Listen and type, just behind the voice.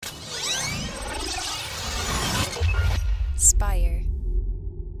Spire.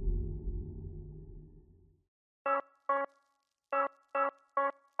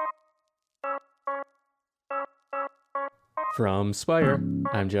 From Spire,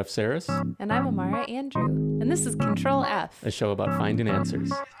 I'm Jeff Saris, And I'm Amara Andrew, and this is Control F. a show about finding answers.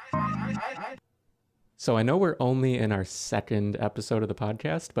 So I know we're only in our second episode of the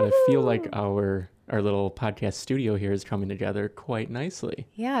podcast, but I feel like our little podcast studio here is coming together quite nicely.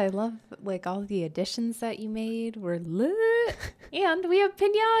 Yeah, I love all the additions that you made. We're lit, and we have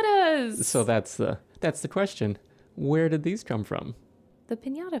piñatas. So that's the question. Where did these come from? The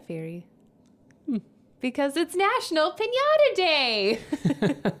Piñata Fairy. Because it's National Piñata Day.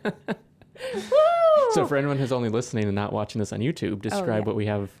 Woo! So for anyone who's only listening and not watching this on YouTube, describe what we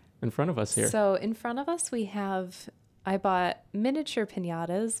have in front of us here. So in front of us I bought miniature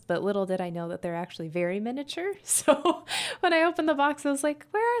piñatas, but little did I know that they're actually very miniature. So when I opened the box, I was like,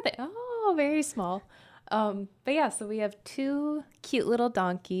 where are they? Oh, very small. But yeah, so we have two cute little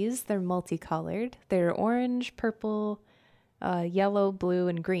donkeys. They're multicolored. They're orange, purple, yellow, blue,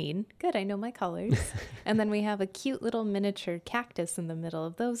 and green. Good, I know my colors. And then we have a cute little miniature cactus in the middle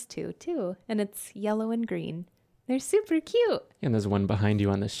of those two, too. And it's yellow and green. They're super cute. And there's one behind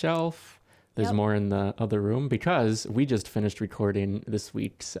you on the shelf. There's more in the other room because we just finished recording this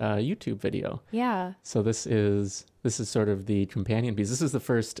week's YouTube video. Yeah. So this is sort of the companion piece. This is the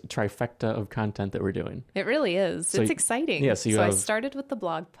first trifecta of content that we're doing. It really is. So it's exciting. Yeah, so I started with the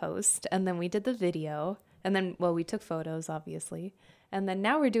blog post, and then we did the video, and then, we took photos, obviously. And then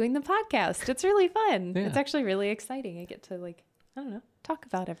now we're doing the podcast. It's really fun. Yeah. It's actually really exciting. I get to, talk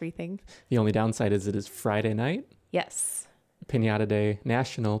about everything. The only downside is it is Friday night. Yes. Piñata Day,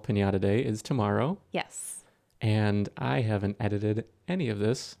 National Piñata Day is tomorrow. Yes. And I haven't edited any of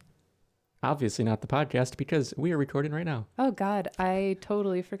this. Obviously not the podcast because we are recording right now. Oh, God. I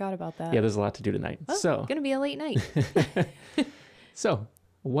totally forgot about that. Yeah, there's a lot to do tonight. Oh, So, going to be a late night. So,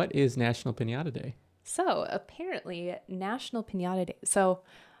 what is National Piñata Day? So apparently National Piñata Day. So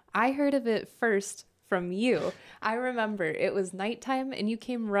I heard of it first from you. I remember it was nighttime and you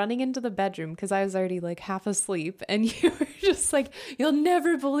came running into the bedroom because I was already half asleep, and you were just like, you'll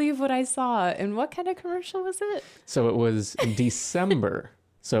never believe what I saw. And what kind of commercial was it? So it was in December.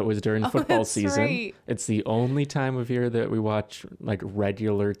 So it was during football season. Right. It's the only time of year that we watch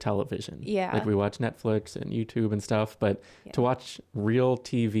regular television. Yeah. We watch Netflix and YouTube and stuff, but to watch real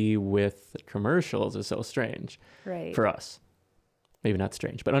TV with commercials is so strange. Right. For us. Maybe not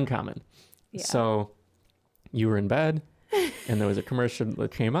strange, but uncommon. Yeah. So you were in bed and there was a commercial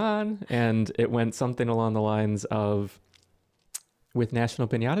that came on and it went something along the lines of, with National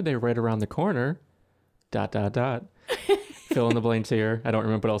Piñata Day right around the corner, ... Fill in the blanks here. I don't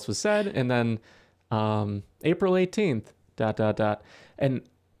remember what else was said. And then April 18th, ... And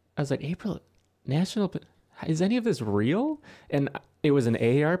I was like, is any of this real? And it was an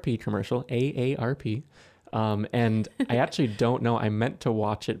AARP commercial, AARP. And I actually don't know. I meant to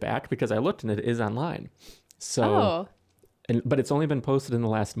watch it back because I looked and it is online. So, but it's only been posted in the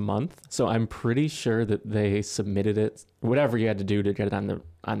last month. So I'm pretty sure that they submitted it, whatever you had to do to get it on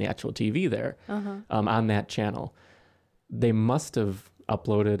the actual TV there, on that channel. They must have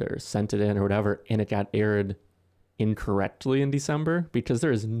uploaded or sent it in or whatever, and it got aired incorrectly in December because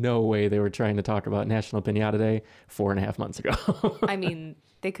there is no way they were trying to talk about National Piñata Day 4.5 months ago. I mean,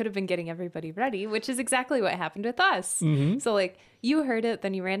 they could have been getting everybody ready, which is exactly what happened with us. Mm-hmm. So you heard it,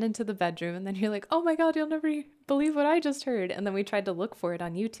 then you ran into the bedroom, and then you're like, oh my God, you'll never believe what I just heard. And then we tried to look for it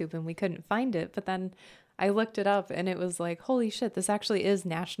on YouTube and we couldn't find it. But then I looked it up and it was like, holy shit, this actually is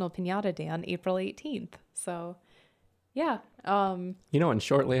National Piñata Day on April 18th. So yeah. And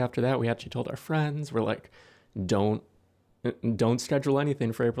shortly after that, we actually told our friends, we're like, don't schedule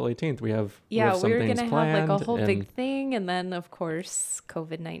anything for April 18th. We have we were going to have a whole and big thing. And then of course,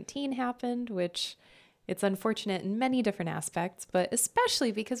 COVID-19 happened, which it's unfortunate in many different aspects, but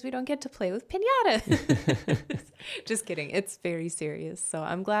especially because we don't get to play with piñata. Just kidding. It's very serious. So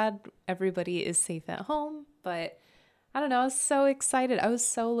I'm glad everybody is safe at home, but I don't know. I was so excited. I was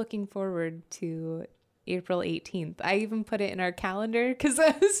so looking forward to April 18th. I even put it in our calendar because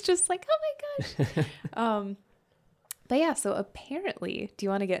I was just like, oh my gosh. But yeah, so apparently, do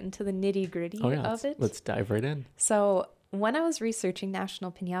you want to get into the nitty gritty of it? Let's dive right in. So when I was researching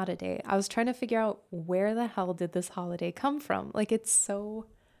National Piñata Day, I was trying to figure out where the hell did this holiday come from? It's so,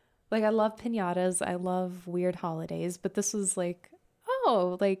 I love piñatas. I love weird holidays, but this was I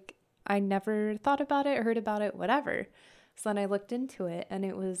never thought about it, heard about it, whatever. So then I looked into it, and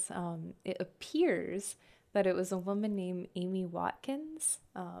it was, it appears that it was a woman named Amy Watkins.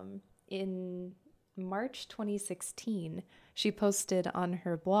 In March 2016, she posted on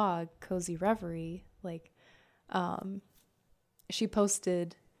her blog, Cozy Reverie, she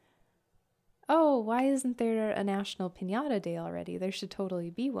posted, "Oh, why isn't there a National Piñata Day already? There should totally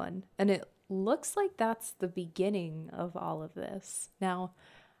be one." And it looks like that's the beginning of all of this. Now,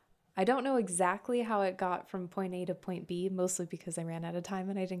 I don't know exactly how it got from point A to point B, mostly because I ran out of time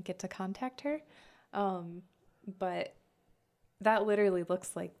and I didn't get to contact her. But that literally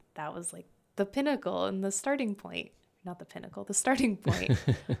looks like that was like the pinnacle and the starting point. Not the pinnacle, the starting point.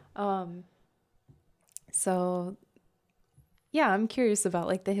 So yeah, I'm curious about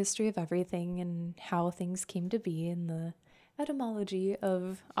like the history of everything and how things came to be and the etymology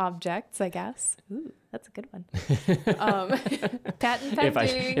of objects, I guess. Ooh, that's a good one. Patent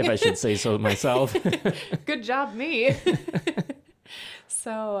pending. If I should say so myself. Good job, me.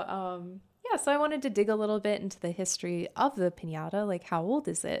 So, yeah, so I wanted to dig a little bit into the history of the piñata. Like, how old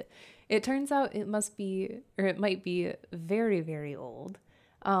is it? It turns out it must be, or it might be very, very old.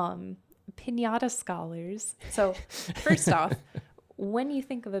 Piñata scholars. So, first off, when you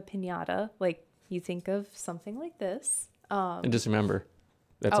think of a piñata, like, you think of something like this. And just remember,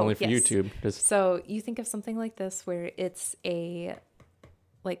 that's only for yes. YouTube. So you think of something like this where it's a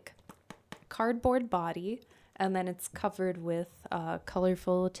like cardboard body and then it's covered with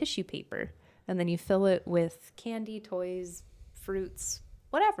colorful tissue paper. And then you fill it with candy, toys, fruits,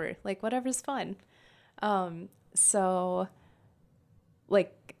 whatever, like whatever's fun. So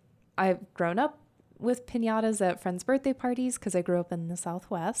like I've grown up with piñatas at friends' birthday parties because I grew up in the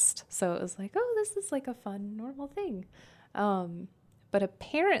Southwest. So it was like, oh, this is like a fun, normal thing. But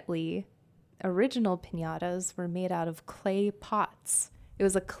apparently, original piñatas were made out of clay pots. It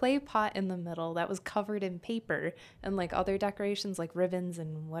was a clay pot in the middle that was covered in paper and like other decorations like ribbons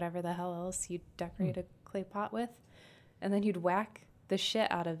and whatever the hell else you'd decorate a clay pot with. And then you'd whack the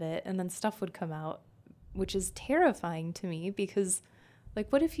shit out of it and then stuff would come out, which is terrifying to me because like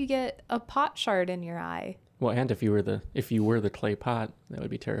what if you get a pot shard in your eye? Well, and if you were the clay pot, that would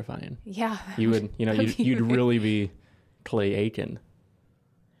be terrifying. Yeah. You would, you'd really be Clay Aiken.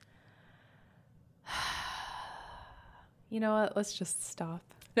 You know what? Let's just stop.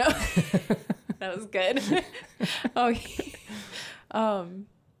 No, that was good. Okay. But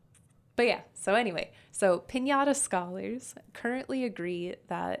yeah, so anyway, so piñata scholars currently agree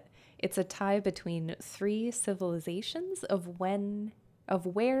that it's a tie between three civilizations of where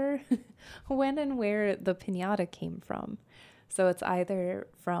and where the piñata came from. So it's either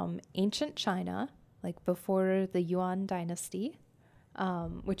from ancient China, like before the Yuan dynasty,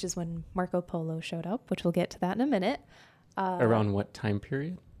 which is when Marco Polo showed up, which we'll get to that in a minute. Around what time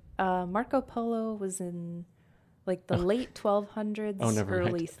period? Marco Polo was in like the late 1200s,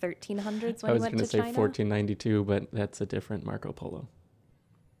 early 1300s when he went to China. I was going to say 1492, but that's a different Marco Polo.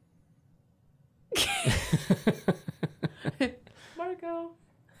 Marco.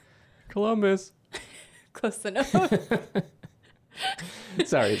 Columbus. Close enough.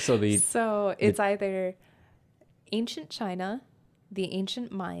 Sorry, so it's either ancient China, the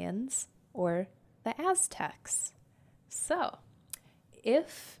ancient Mayans, or the Aztecs. So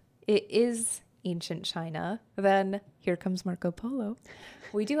if it is ancient China, then here comes Marco Polo.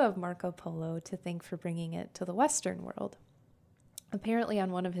 We do have Marco Polo to thank for bringing it to the Western world. Apparently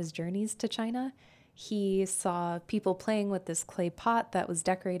on one of his journeys to China, he saw people playing with this clay pot that was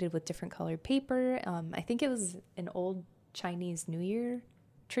decorated with different colored paper. I think it was an old Chinese New Year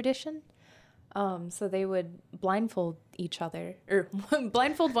tradition. So they would blindfold each other, or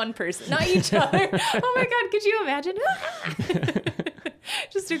blindfold one person, not each other. Oh my God, could you imagine?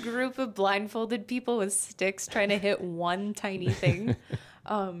 Just a group of blindfolded people with sticks trying to hit one tiny thing.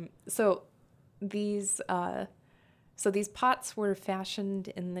 So these pots were fashioned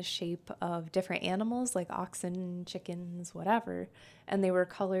in the shape of different animals like oxen, chickens, whatever, and they were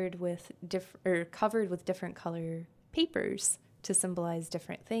covered with different color papers to symbolize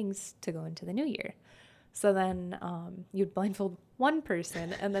different things to go into the new year. So then you'd blindfold one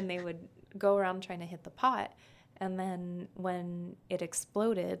person and then they would go around trying to hit the pot. And then when it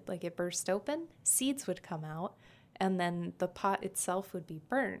exploded, like it burst open, seeds would come out and then the pot itself would be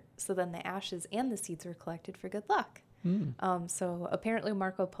burnt. So then the ashes and the seeds were collected for good luck. So apparently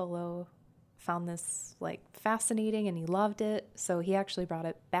Marco Polo found this like fascinating and he loved it. So he actually brought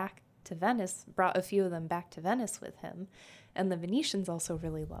it back to Venice, brought a few of them back to Venice with him. And the Venetians also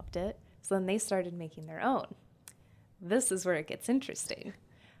really loved it. So then they started making their own. This is where it gets interesting.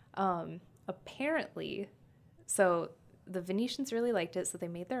 Apparently, so the Venetians really liked it, so they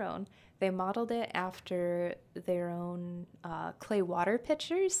made their own. They modeled it after their own clay water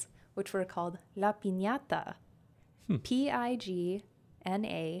pitchers, which were called La Piñata. Pignatta.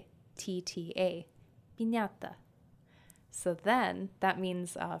 Piñata. So then that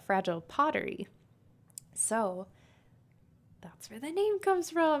means fragile pottery. So that's where the name comes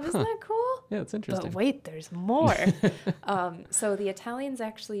from. Isn't that cool? Yeah, it's interesting. But wait, there's more. So the Italians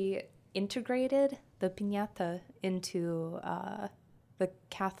actually integrated the piñata into the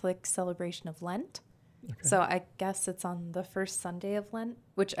Catholic celebration of Lent. Okay. So I guess it's on the first Sunday of Lent,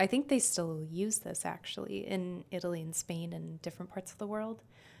 which I think they still use this actually in Italy and Spain and different parts of the world.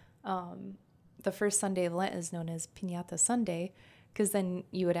 The first Sunday of Lent is known as Piñata Sunday, because then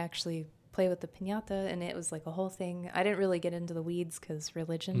you would actually play with the piñata, and it was like a whole thing. I didn't really get into the weeds because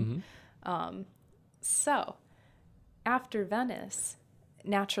religion. So after Venice,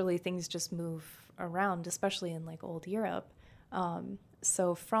 naturally things just move around, especially in like old Europe.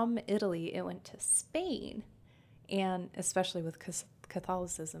 So from Italy, it went to Spain, and especially with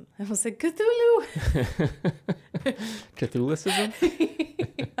Catholicism. I was like, Cthulhu! Catholicism?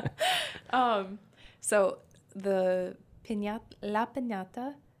 So the la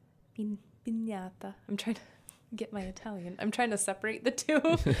piñata, piñata. I'm trying to get my Italian. I'm trying to separate the two.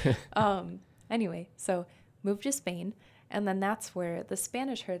 Anyway, so moved to Spain, and then that's where the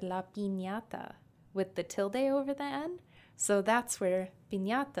Spanish heard la piñata with the tilde over the end. So that's where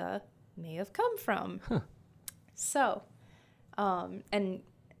piñata may have come from. Huh. So, and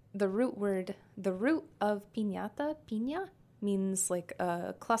the root of piñata, piña, means like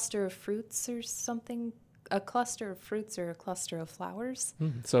a cluster of fruits or something. A cluster of fruits or a cluster of flowers.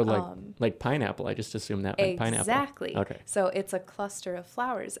 So like pineapple, I just assumed that meant pineapple. Exactly. Okay. So it's a cluster of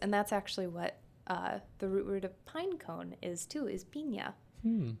flowers, and that's actually what the root word of pine cone is too, is piña.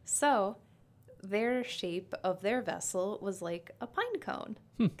 So their shape of their vessel was like a pine cone,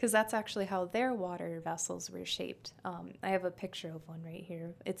 because that's actually how their water vessels were shaped. I have a picture of one right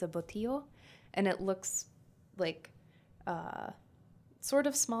here. It's a botillo, and it looks like sort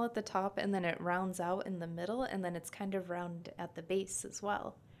of small at the top, and then it rounds out in the middle, and then it's kind of round at the base as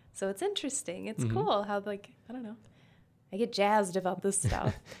well. So it's interesting. It's cool how, like, I don't know, I get jazzed about this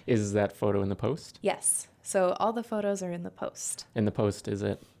stuff. Is that photo in the post? Yes. So all the photos are in the post. And the post is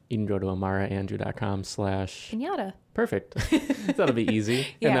at you can go to amaraandrew.com/ Piñata. Perfect. That'll be easy.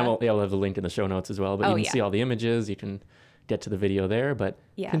 Yeah. And then we'll have a link in the show notes as well. But you can see all the images. You can get to the video there, but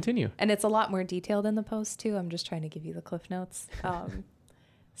continue. And it's a lot more detailed in the post too. I'm just trying to give you the cliff notes.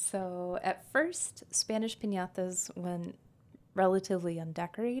 So at first, Spanish piñatas went relatively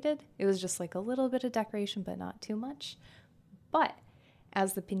undecorated. It was just like a little bit of decoration, but not too much. But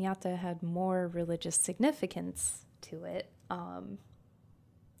as the piñata had more religious significance to it,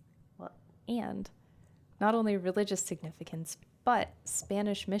 and not only religious significance, but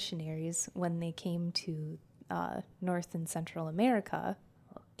Spanish missionaries, when they came to North and Central America,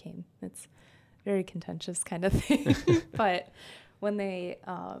 it's very contentious kind of thing, but when they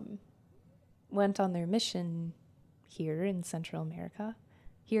went on their mission here in Central America,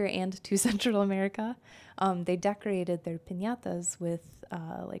 here and to Central America, they decorated their piñatas with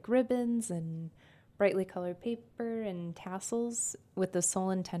like ribbons and brightly colored paper and tassels with the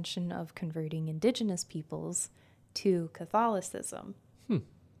sole intention of converting indigenous peoples to Catholicism.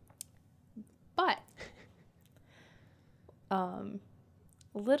 But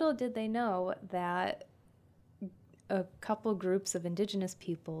little did they know that a couple groups of indigenous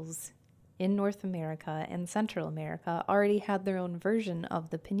peoples in North America and Central America already had their own version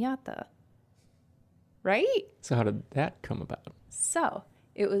of the piñata. Right? So how did that come about? So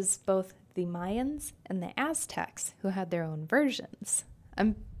it was both the Mayans and the Aztecs who had their own versions.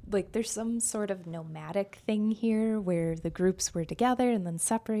 I'm like, there's some sort of nomadic thing here where the groups were together and then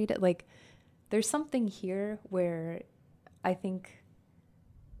separated. Like, there's something here where I think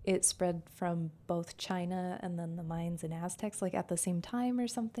it spread from both China and then the Mayans and Aztecs, like at the same time or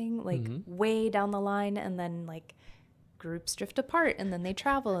something, like way down the line, and then like groups drift apart and then they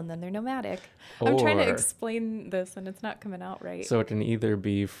travel and then they're nomadic. I'm trying to explain this and it's not coming out right. So it can either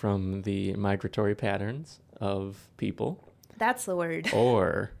be from the migratory patterns of people. That's the word.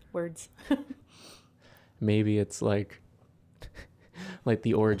 Or words. Maybe it's like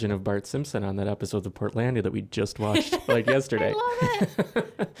the origin of Bart Simpson on that episode of Portlandia that we just watched like yesterday. I love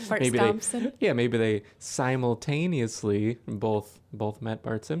it. Bart Thompson. Maybe they simultaneously both met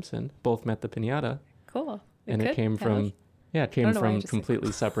Bart Simpson, both met the piñata. Cool. It came from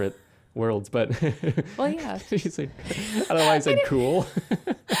completely separate worlds, but well, yeah. She's like, I don't know why I said cool.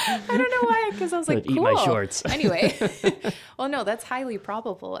 I don't know why, because I was like, cool. Eat my shorts. Anyway, well, no, that's highly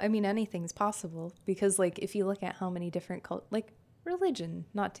probable. I mean, anything's possible, because like if you look at how many different like religion,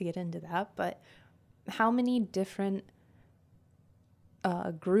 not to get into that, but how many different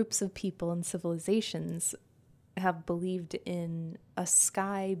groups of people and civilizations have believed in a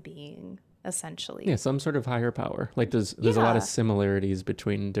sky being essentially. Yeah, some sort of higher power. Like there's a lot of Yeah. similarities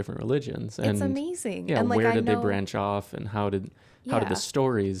between different religions, and It's amazing. yeah, And like where I did they know, branch off, and how did the yeah,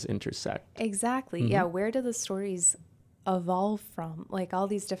 stories intersect? exactly. Mm-hmm. Yeah, where do the stories evolve from? Like all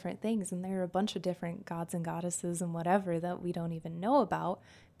these different things, and there are a bunch of different gods and goddesses and whatever that we don't even know about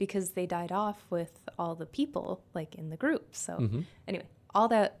because they died off with all the people like in the group. So Mm-hmm. anyway, all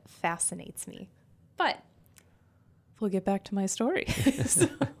that fascinates me. But we'll get back to my story. So,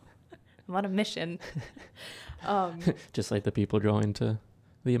 I'm on a mission. Just like the people going to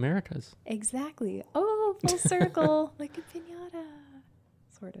the Americas. Exactly. Oh, full circle, like a piñata,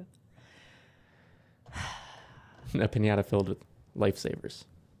 sort of. A piñata filled with lifesavers.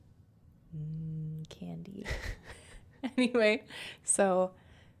 Candy. Anyway, so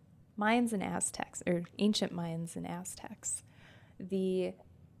Mayans and Aztecs, or ancient Mayans and Aztecs. The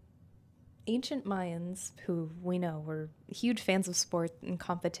ancient Mayans, who we know were huge fans of sport and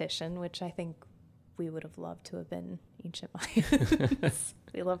competition, which I think we would have loved to have been ancient Mayans.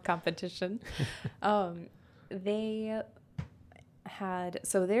 They love competition. They had,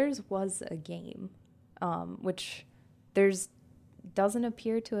 so theirs was a game, which theirs doesn't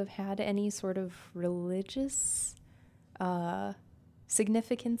appear to have had any sort of religious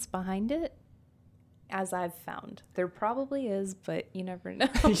significance behind it, as I've found. There probably is, but you never know.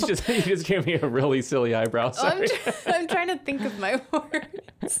 you just gave me a really silly eyebrow. Sorry. I'm trying to think of my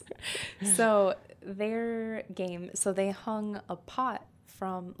words. So their game, so they hung a pot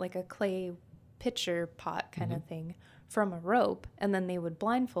from like a clay pitcher pot kind of thing from a rope, and then they would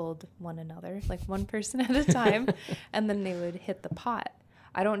blindfold one another, like one person at a time, and then they would hit the pot.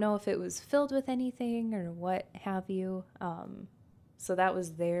 I don't know if it was filled with anything or what have you. So that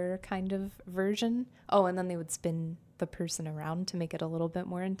was their kind of version. Oh, and then they would spin the person around to make it a little bit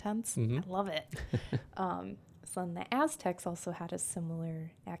more intense. I love it. So then the Aztecs also had a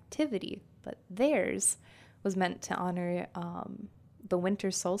similar activity, but theirs was meant to honor the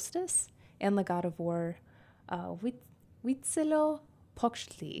winter solstice and the god of war,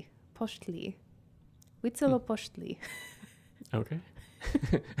 Huitzilopochtli. Huitzilopochtli. Okay.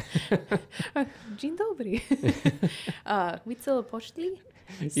 Dzień dobry. Huitzilopochtli.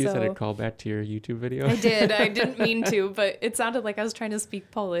 You said a call back to your YouTube video. I did. I didn't mean to, but it sounded like I was trying to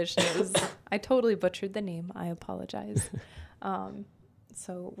speak Polish, and it was. I totally butchered the name. I apologize.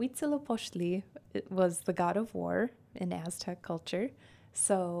 So Huitzilopochtli was the god of war in Aztec culture.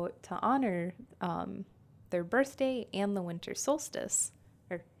 So to honor their birthday and the winter solstice,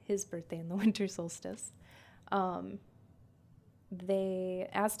 or his birthday and the winter solstice,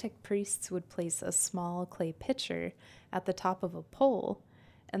 Aztec priests would place a small clay pitcher at the top of a pole,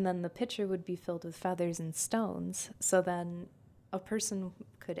 and then the pitcher would be filled with feathers and stones. So then a person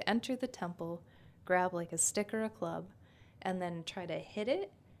could enter the temple, grab like a stick or a club, and then try to hit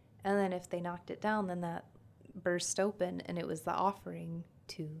it. And then if they knocked it down, then that burst open, and it was the offering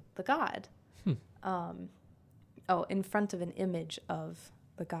to the god. In front of an image of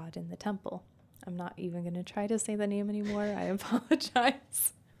the god in the temple. I'm not even going to try to say the name anymore. I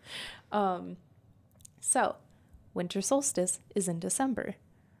apologize. So, winter solstice is in December.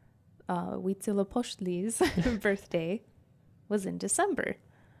 Huitzilopochtli's birthday was in December.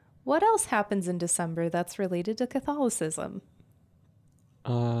 What else happens in December that's related to Catholicism?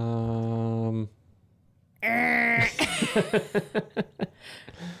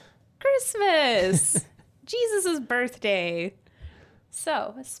 Christmas! Jesus' birthday.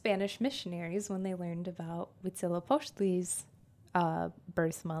 So, Spanish missionaries, when they learned about Huitzilopochtli's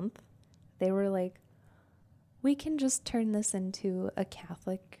birth month, they were like, we can just turn this into a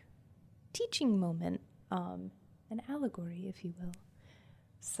Catholic teaching moment, an allegory, if you will.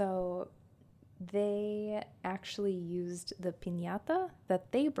 So they actually used the piñata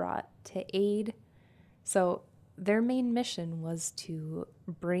that they brought to aid. So their main mission was to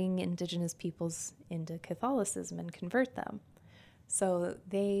bring indigenous peoples into Catholicism and convert them. So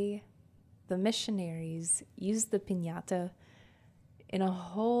the missionaries used the piñata in a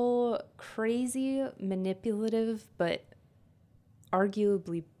whole crazy, manipulative, but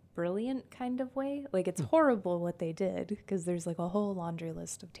arguably brilliant kind of way. Like, it's horrible what they did, because there's like a whole laundry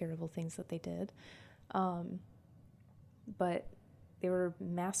list of terrible things that they did. But they were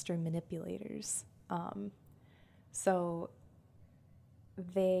master manipulators. So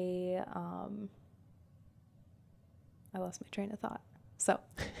they, I lost my train of thought. So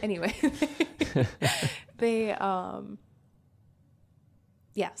anyway,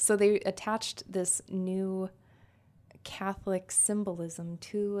 so they attached this new Catholic symbolism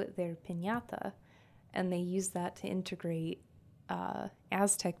to their piñata, and they used that to integrate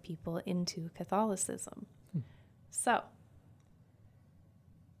Aztec people into Catholicism. So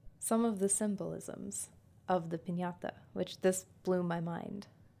some of the symbolisms of the piñata, which this blew my mind.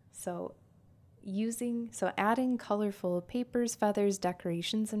 So adding colorful papers, feathers,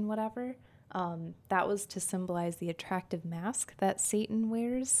 decorations, and whatever, that was to symbolize the attractive mask that Satan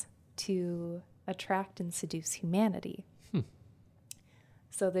wears to attract and seduce humanity.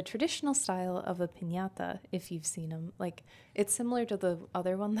 So the traditional style of a piñata, if you've seen them, like it's similar to the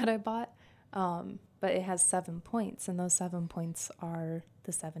other one that I bought, but it has 7 points, and those 7 points are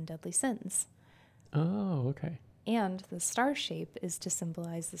the 7 deadly sins. Oh, okay. And the star shape is to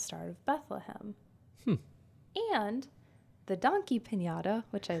symbolize the Star of Bethlehem. And the donkey piñata,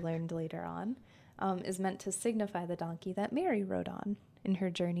 which I learned later on, is meant to signify the donkey that Mary rode on in her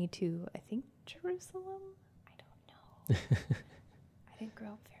journey to, I think, Jerusalem? I don't know. I didn't grow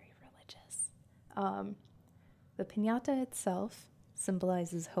up very religious. The piñata itself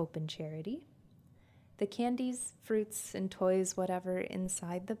symbolizes hope and charity. The candies, fruits, and toys, whatever,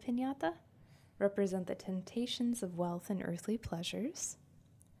 inside the piñata represent the temptations of wealth and earthly pleasures.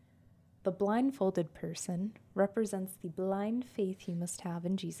 The blindfolded person represents the blind faith you must have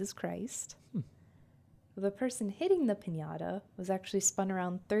in Jesus Christ. The person hitting the piñata was actually spun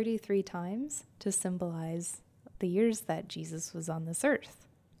around 33 times to symbolize the years that Jesus was on this earth.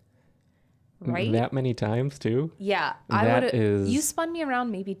 Right? That many times, too? Yeah. You spun me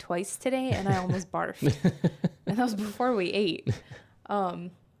around maybe twice today, and I almost barfed. And that was before we ate.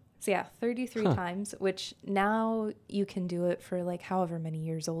 So yeah, 33 times, which now you can do it for like however many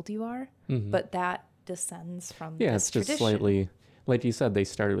years old you are, but that descends from this it's just tradition. Slightly, like you said, they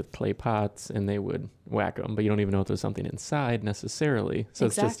started with clay pots and they would whack them, but you don't even know if there's something inside necessarily. So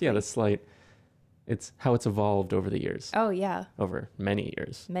Exactly. It's just, it's how it's evolved over the years. Oh yeah. Over many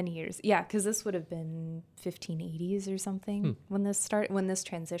years. Many years. Yeah, because this would have been 1580s or something when this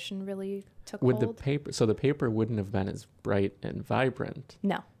transition really took Would hold. the paper wouldn't have been as bright and vibrant.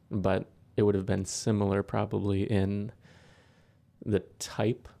 No. But it would have been similar probably in the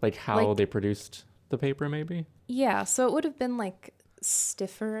type, like how they produced the paper maybe. Yeah, so it would have been like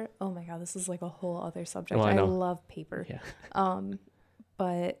stiffer. Oh my God, this is like a whole other subject. Oh, I I know. love paper. Yeah.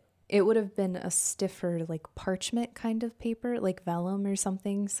 But it would have been a stiffer, like parchment kind of paper, like vellum or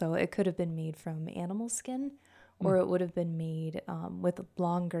something. So it could have been made from animal skin, or it would have been made with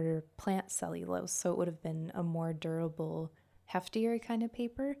longer plant cellulose. So it would have been a more durable, heftier kind of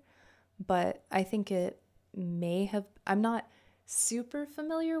paper. But I think it may have, I'm not super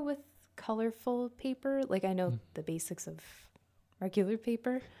familiar with colorful paper. Like I know the basics of regular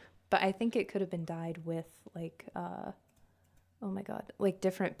paper, but I think it could have been dyed with like, oh my God, like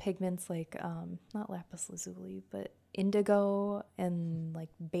different pigments, like not lapis lazuli, but indigo and like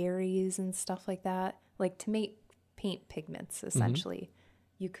berries and stuff like that. Like to make paint pigments, essentially.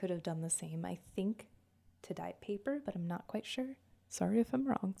 You could have done the same, I think, to dye paper, but I'm not quite sure. Sorry if I'm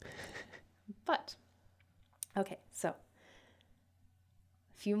wrong. But, okay, so a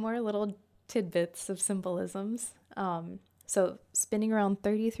few more little tidbits of symbolisms. So spinning around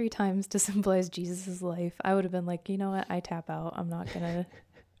 33 times to symbolize Jesus's life, I would have been like, you know what, I tap out. I'm not going to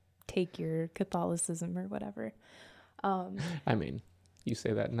take your Catholicism or whatever. I mean, you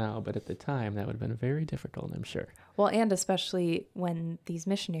say that now, but at the time that would have been very difficult, I'm sure. Well, and especially when these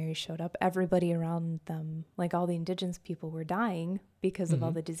missionaries showed up, everybody around them, like all the indigenous people, were dying because of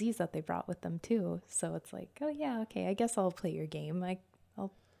all the disease that they brought with them too. So it's like, oh yeah, okay, I guess I'll play your game.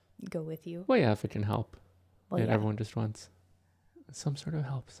 I'll go with you. Well, yeah, if it can help. Well, and yeah. everyone just wants some sort of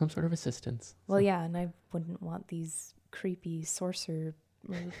help, some sort of assistance. Well, yeah, and I wouldn't want these creepy sorcerer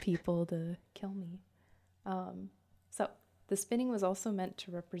people to kill me. So the spinning was also meant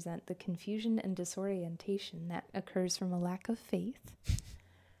to represent the confusion and disorientation that occurs from a lack of faith.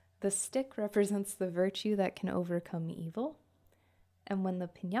 The stick represents the virtue that can overcome evil. And when the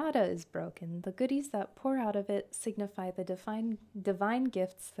piñata is broken, the goodies that pour out of it signify the divine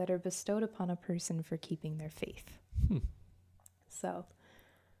gifts that are bestowed upon a person for keeping their faith. So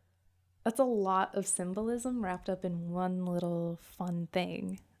that's a lot of symbolism wrapped up in one little fun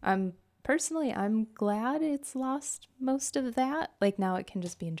thing. I'm glad it's lost most of that. Like now it can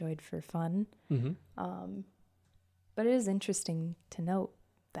just be enjoyed for fun. But it is interesting to note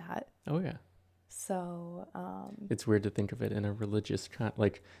that. Oh, yeah. So it's weird to think of it in a religious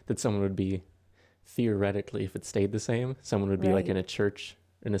like that someone would be theoretically, if it stayed the same, someone would be like in a church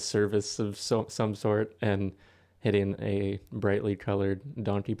in a service of some sort and hitting a brightly colored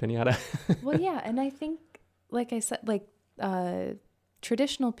donkey piñata. Well, yeah, and I think, like I said, like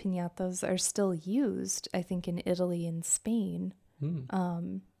traditional piñatas are still used, I think, in Italy and Spain.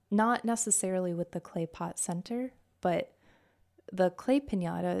 Not necessarily with the clay pot center, but the clay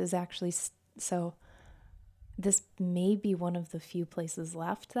piñata is actually so this may be one of the few places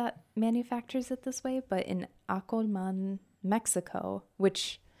left that manufactures it this way, but in Acolman, Mexico,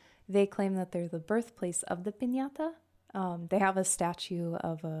 which they claim that they're the birthplace of the piñata, they have a statue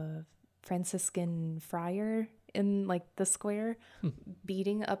of a Franciscan friar in like the square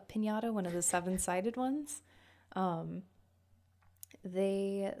beating a piñata, one of the seven-sided ones.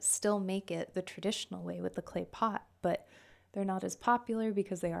 They still make it the traditional way with the clay pot, but they're not as popular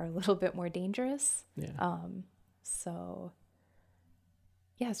because they are a little bit more dangerous. Yeah. So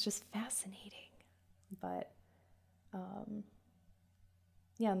yeah, it's just fascinating. But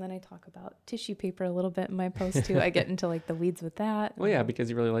yeah, and then I talk about tissue paper a little bit in my post too. I get into like the weeds with that. Well, yeah, because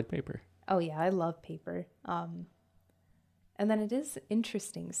you really like paper. Oh yeah, I love paper. And then it is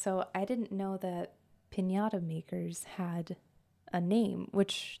interesting. So I didn't know that piñata makers had a name,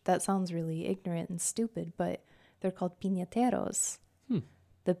 which that sounds really ignorant and stupid, but they're called piñateros.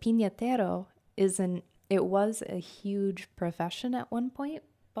 The piñatero it was a huge profession at one point,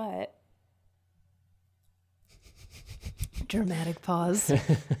 but dramatic pause.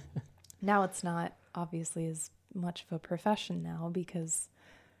 Now it's not obviously as much of a profession now because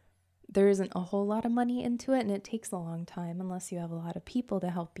there isn't a whole lot of money into it and it takes a long time unless you have a lot of people to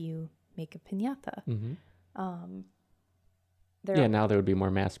help you make a piñata. Now there would be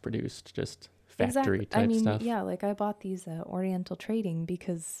more mass produced, just factory type stuff. Yeah, like I bought these at Oriental Trading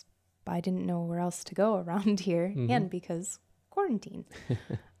because I didn't know where else to go around here and because quarantine.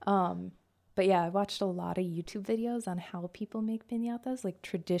 But yeah, I watched a lot of YouTube videos on how people make piñatas, like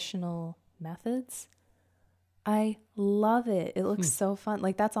traditional methods. I love it. It looks so fun.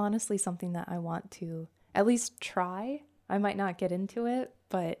 Like that's honestly something that I want to at least try. I might not get into it,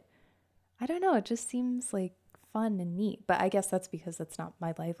 but I don't know. It just seems like fun and neat. But I guess that's because that's not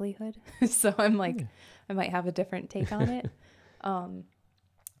my livelihood. So I'm like, I might have a different take on it.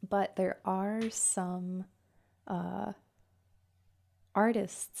 But there are some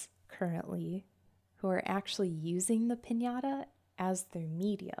artists currently who are actually using the piñata as their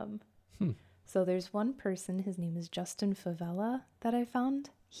medium. So there's one person, his name is Justin Favela, that I found.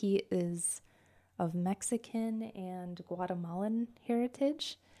 He is of Mexican and Guatemalan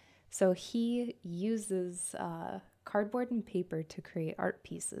heritage. So he uses cardboard and paper to create art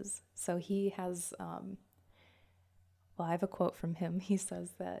pieces. So he has, well, I have a quote from him. He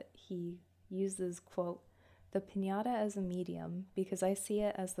says that he uses, quote, "the piñata as a medium because I see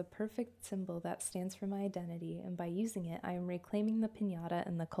it as the perfect symbol that stands for my identity, and by using it, I am reclaiming the piñata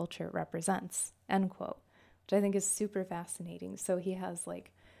and the culture it represents," end quote, which I think is super fascinating. So he has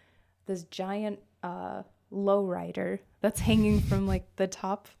like this giant lowrider that's hanging from like the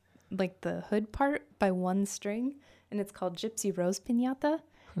top, like the hood part by one string, and it's called Gypsy Rose Piñata,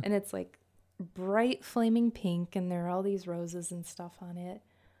 and it's like bright flaming pink, and there are all these roses and stuff on it.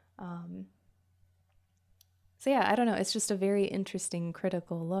 So yeah, I don't know. It's just a very interesting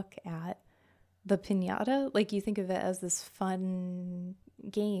critical look at the piñata. Like you think of it as this fun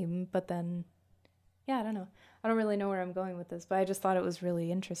game, but then, yeah, I don't know. I don't really know where I'm going with this, but I just thought it was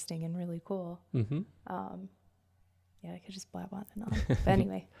really interesting and really cool. Yeah, I could just blab on and on. But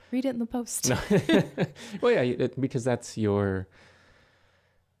anyway, read it in the post. No. Well, yeah, because that's your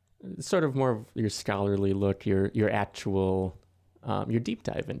sort of more of your scholarly look, your actual, your deep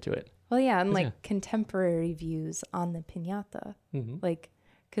dive into it. Well, yeah, and like contemporary views on the piñata, like,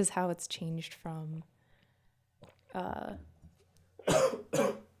 because how it's changed from,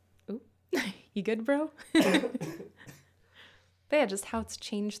 Ooh, you good, bro? But yeah, just how it's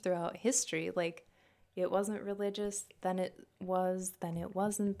changed throughout history. Like, it wasn't religious, then it was, then it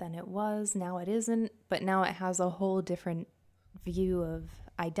wasn't, then it was, now it isn't, but now it has a whole different view of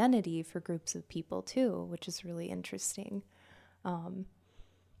identity for groups of people too, which is really interesting.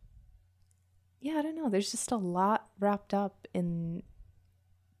 Yeah, I don't know. There's just a lot wrapped up in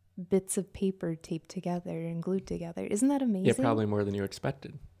bits of paper taped together and glued together. Isn't that amazing? Yeah, probably more than you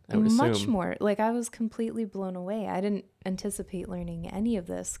expected, I would assume. Much more. Like, I was completely blown away. I didn't anticipate learning any of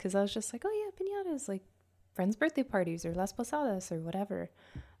this because I was just like, oh yeah, piñatas, like friends' birthday parties or Las Posadas or whatever.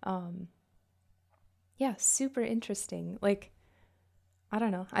 Yeah, super interesting. Like, I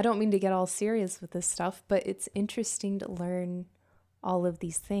don't know. I don't mean to get all serious with this stuff, but it's interesting to learn all of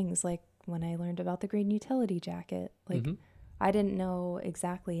these things. Like, when I learned about the green utility jacket, like I didn't know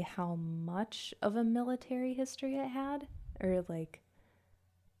exactly how much of a military history it had, or like,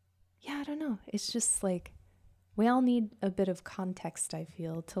 yeah, I don't know. It's just like, we all need a bit of context, I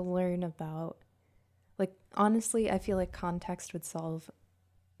feel, to learn about, like, honestly, I feel like context would solve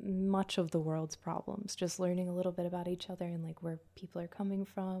much of the world's problems. Just learning a little bit about each other and like where people are coming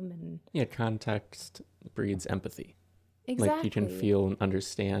from. And yeah, context breeds empathy. Exactly. Like you can feel and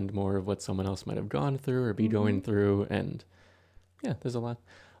understand more of what someone else might have gone through or be going through, and yeah, there's a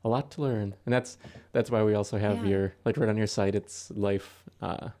lot to learn. And that's why we also have your, like, right on your site, it's life,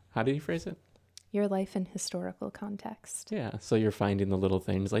 how do you phrase it? Your life in historical context. Yeah, so you're finding the little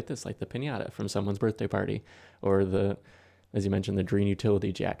things like this, like the piñata from someone's birthday party, or the, as you mentioned, the green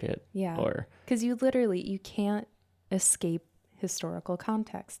utility jacket. Yeah, or because you can't escape historical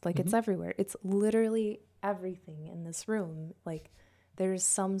context. Like, it's everywhere. It's literally everything in this room. Like, there's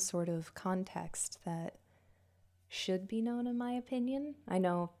some sort of context that should be known, in my opinion. I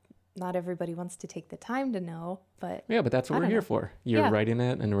know not everybody wants to take the time to know, but yeah, but that's what we're here for. You're Yeah. writing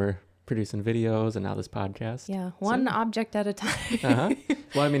it, and we're producing videos, and now this podcast. yeah, one object at a time. Uh-huh.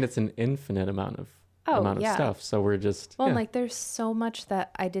 Well, I mean, it's an infinite amount of stuff. So we're just Well, like, there's so much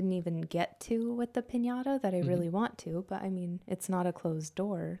that I didn't even get to with the piñata that I really want to, but I mean, it's not a closed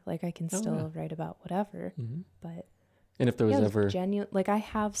door. Like, I can still write about whatever, but and if there was ever genuine, like, I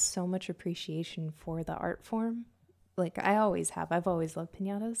have so much appreciation for the art form. Like, I always have. I've always loved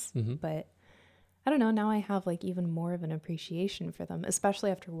piñatas, but I don't know, now I have, like, even more of an appreciation for them,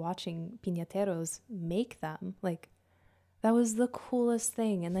 especially after watching piñateros make them. Like, that was the coolest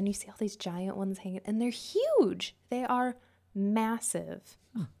thing. And then you see all these giant ones hanging, and they're huge. They are massive.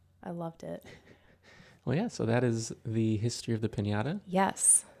 I loved it. well, yeah, so that is the history of the piñata.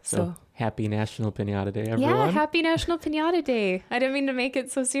 Yes. So happy National Piñata Day, everyone. Yeah, happy National Piñata Day. I didn't mean to make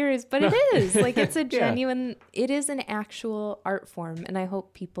it so serious, but it is. Like, it's a genuine, it is an actual art form, and I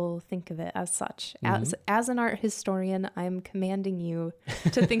hope people think of it as such. As an art historian, I'm commanding you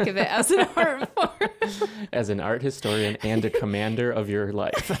to think of it as an art form. As an art historian and a commander of your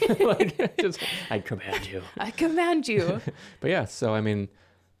life. Like, I command you. I command you. But yeah, so I mean,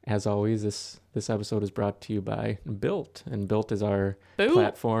 as always, this episode is brought to you by Built, and Built is our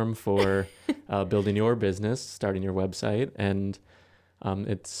platform for building your business, starting your website, and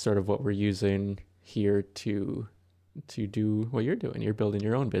it's sort of what we're using here to do what you're doing. You're building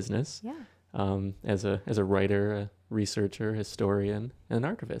your own business, as a writer, a researcher, historian, and an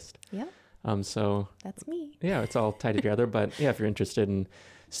archivist. Yeah. So that's me. Yeah, it's all tied together. But yeah, if you're interested in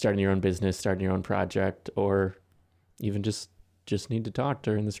starting your own business, starting your own project, or even just need to talk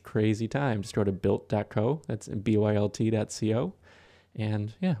during this crazy time, just go to built.co. That's BYLT.co.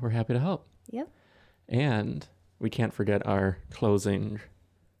 And yeah, we're happy to help. Yep. And we can't forget our closing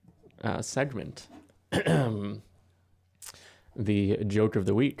segment, the joke of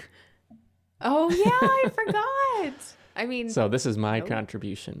the week. Oh, yeah, I forgot. I mean, so this is my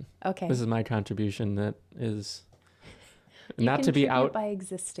contribution. Okay. This is my contribution that is you not to be out by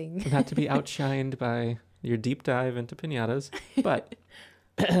existing. not to be outshined by your deep dive into piñatas, but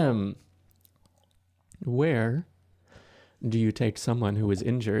where do you take someone who is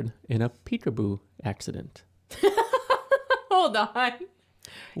injured in a peekaboo accident? Hold on.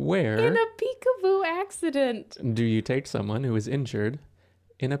 Where in a peekaboo accident do you take someone who is injured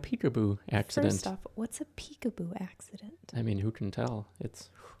in a peekaboo accident? First off, what's a peekaboo accident? I mean, who can tell?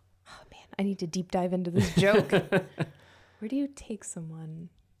 It's oh man, I need to deep dive into this joke. Where do you take someone?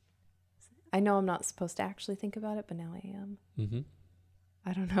 I know I'm not supposed to actually think about it, but now I am.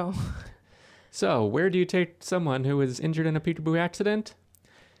 I don't know. So, where do you take someone who is injured in a peekaboo accident?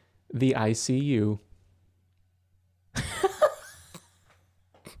 The ICU.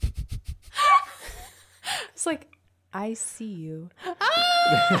 It's like, I see you.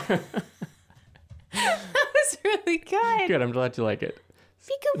 Ah! That was really good. Good, I'm glad you like it.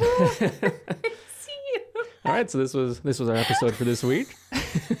 Peekaboo. I see you. All right, so this was our episode for this week.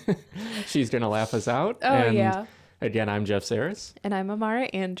 She's gonna laugh us out. Oh, and yeah. Again, I'm Jeff Saris. And I'm Amara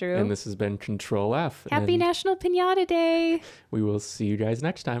Andrew. And this has been Control F. Happy National Piñata Day. We will see you guys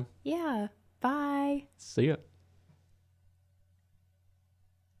next time. Yeah. Bye. See ya.